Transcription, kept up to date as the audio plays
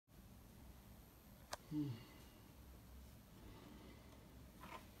Hello,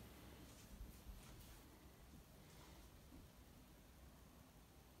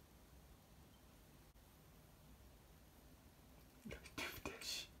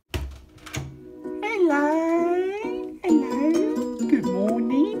 hello, good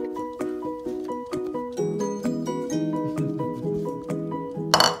morning.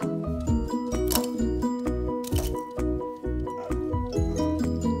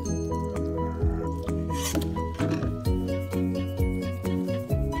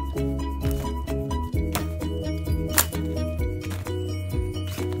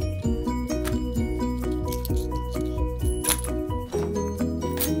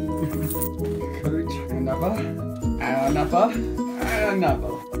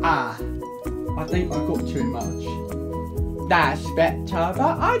 Another. Ah, I think I got too much. That's better,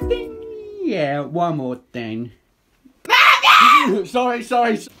 but I think, yeah, one more thing.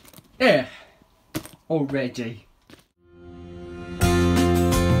 sorry. Yeah, already.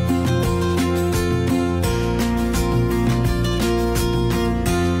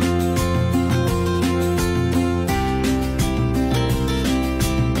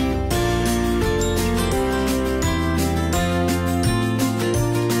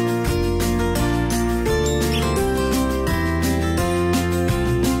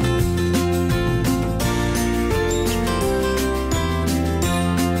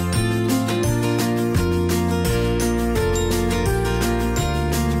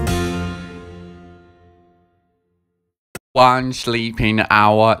 One sleeping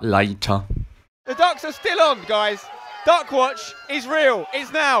hour later. The ducks are still on, guys. Duck watch is real.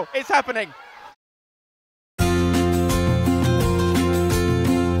 It's now. It's happening.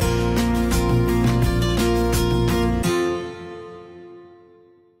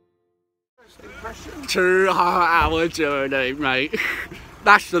 Two-hour journey, mate.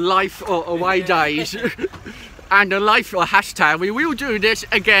 That's the life of away days. And the life of hashtag. We will do this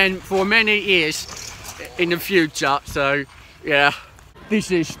again for many years in the future, so yeah.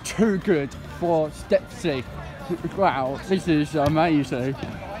 This is too good for Stepsy. Wow, this is amazing.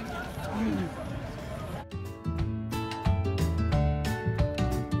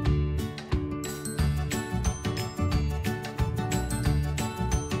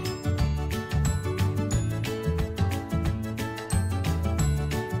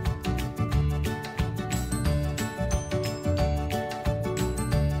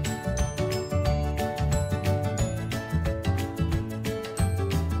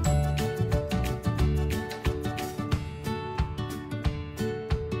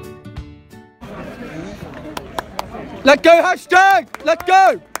 Let's go, hashtag! Let's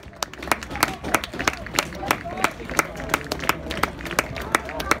go!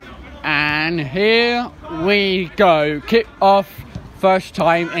 And here we go. Kick off first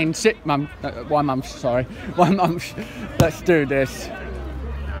time in 6 months. 1 month, sorry. 1 month. Let's do this.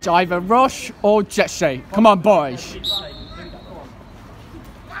 It's either Ross or Jesse. Come on, boys.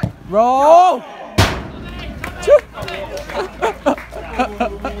 Roll!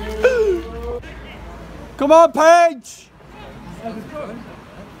 Come on, Paige!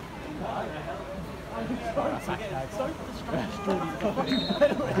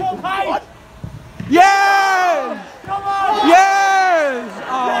 Yes! Come on! Yes!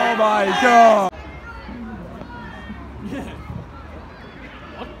 Oh my God!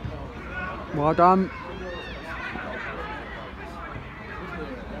 Well done.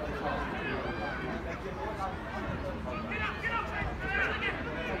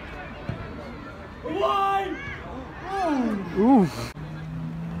 Ooh.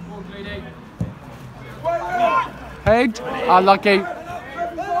 Head, unlucky.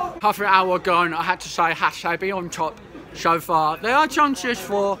 Half an hour gone, I had to say hashtag be on top so far. There are chances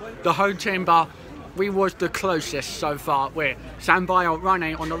for the whole team, but we was the closest so far. We're Sambayo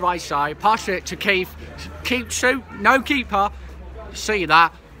running on the right side, pass it to Keith, keep shoot, no keeper. See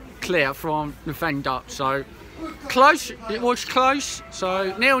that, clear from the defender. So close, it was close.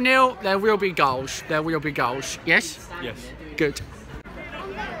 So 0-0, there will be goals. There will be goals. Yes? Yes. Good.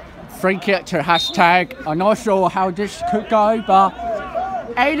 Free kick to hashtag. I'm not sure how this could go, but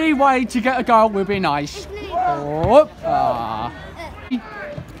any way to get a goal would be nice. Oh,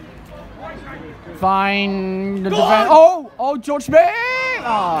 Fine. The defense. Oh, George Smith.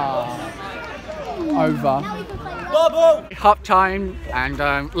 Over. Half time,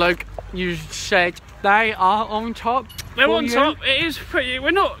 and Luke, you said they are on top. They're on top. It is pretty.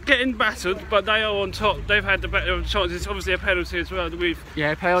 We're not getting battered, but they are on top. They've had the better chances. It's obviously a penalty as well that we've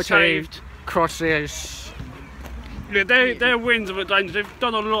penalty, saved. Crosses. Yeah, their wins are a danger. They've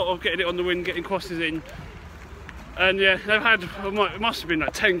done a lot of getting it on the wing, getting crosses in. And yeah, they've had, it must have been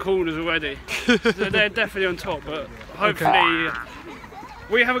like 10 corners already. So they're definitely on top, but hopefully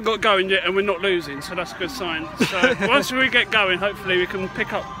we haven't got going yet and we're not losing, so that's a good sign. So once we get going, hopefully we can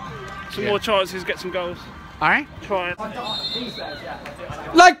pick up some more chances, get some goals. Alright. Try it.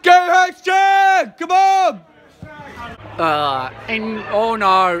 Let's go, Hudson! Come on! Oh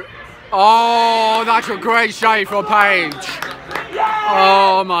no. Oh, that's a great save from Page.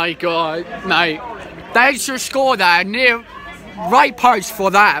 Oh my god, mate. They should score there near right post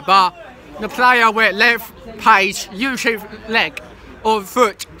for that, but the player with left Page, use his leg or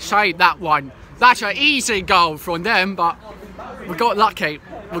foot, saved that one. That's an easy goal from them, but we got lucky.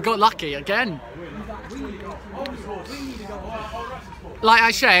 We got lucky again. Like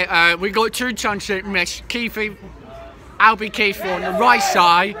I said, we got 2 chances missed. Albie Keefe on the right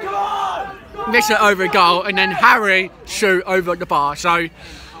side, miss it over goal, and then Harry shoot over the bar. So,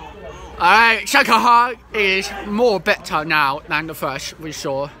 second half is more better now than the first we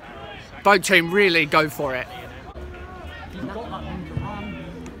saw. Both teams really go for it.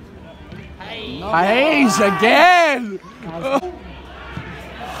 Hayes again!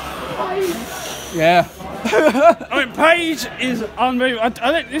 Yeah. I mean, Page is unbelievable.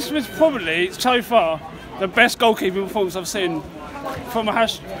 I think this was probably, so far, the best goalkeeping performance I've seen from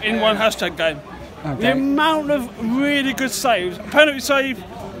in one hashtag game. Okay. The amount of really good saves, penalty save,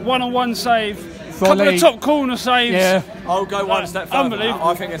 one-on-one save, couple of top corner saves. Yeah. I'll go one step further. Unbelievable.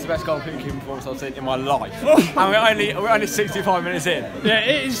 I think it's the best goalkeeping performance I've seen in my life. And we're only 65 minutes in. Yeah,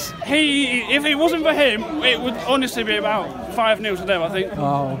 it is. If it wasn't for him, it would honestly be about 5-0 to them, I think.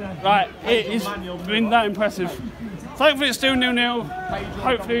 Oh. Like, it has been that impressive. Thankfully it's still 0-0.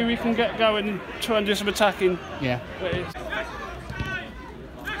 Hopefully we can get going and try and do some attacking. Yeah.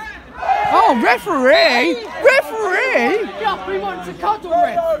 Oh, referee! Referee! Yeah, we want to cuddle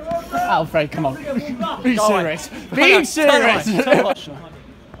ref. Alfred, come on. Be serious. Be serious.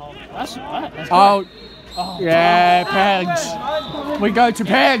 That's Oh, yeah, Pens. We go to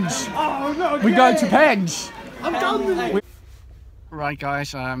Pens. We go to Pens. I'm done with it. Right,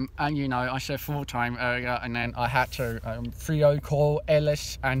 guys, and you know, I said full-time earlier, and then I had to Theo, Cole,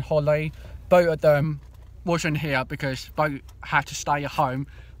 Ellis and Holly, both of them wasn't here because both had to stay at home.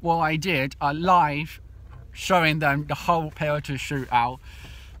 What I did, I live showing them the whole penalty shootout,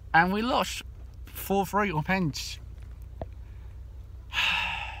 and we lost 4-3 on Pens.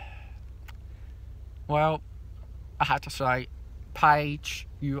 Well, I had to say, Paige,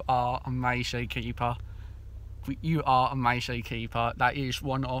 you are amazing keeper. You are amazing keeper. That is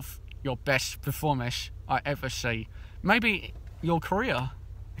one of your best performances I ever see. Maybe your career.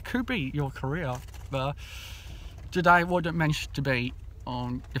 It could be your career. But today wasn't meant to be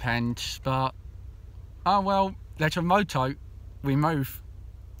on the Pens. But oh well, there's a motto. We move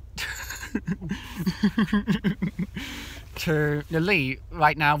to the lead.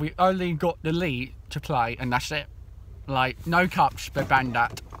 Right now we only got the lead to play, and that's it. Like, no cups but banned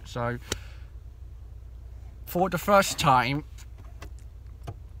that. So for the first time,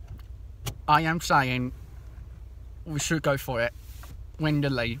 I am saying we should go for it. Win the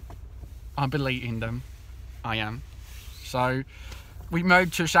league. I believe in them. I am. So we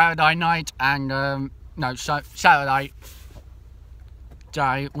moved to Saturday night, and Saturday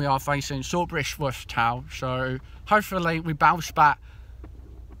day we are facing Sawbridge Town. So hopefully we bounce back,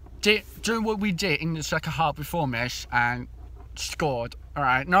 do what we did in the second half before this, and scored.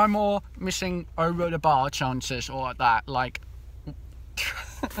 Alright, no more missing over the bar chances or that, like.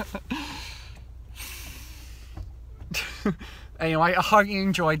 Anyway, I hope you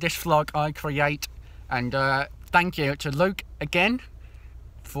enjoyed this vlog I create, and thank you to Luke again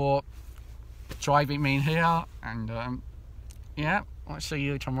for driving me in here, and yeah, I'll see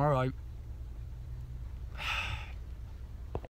you tomorrow.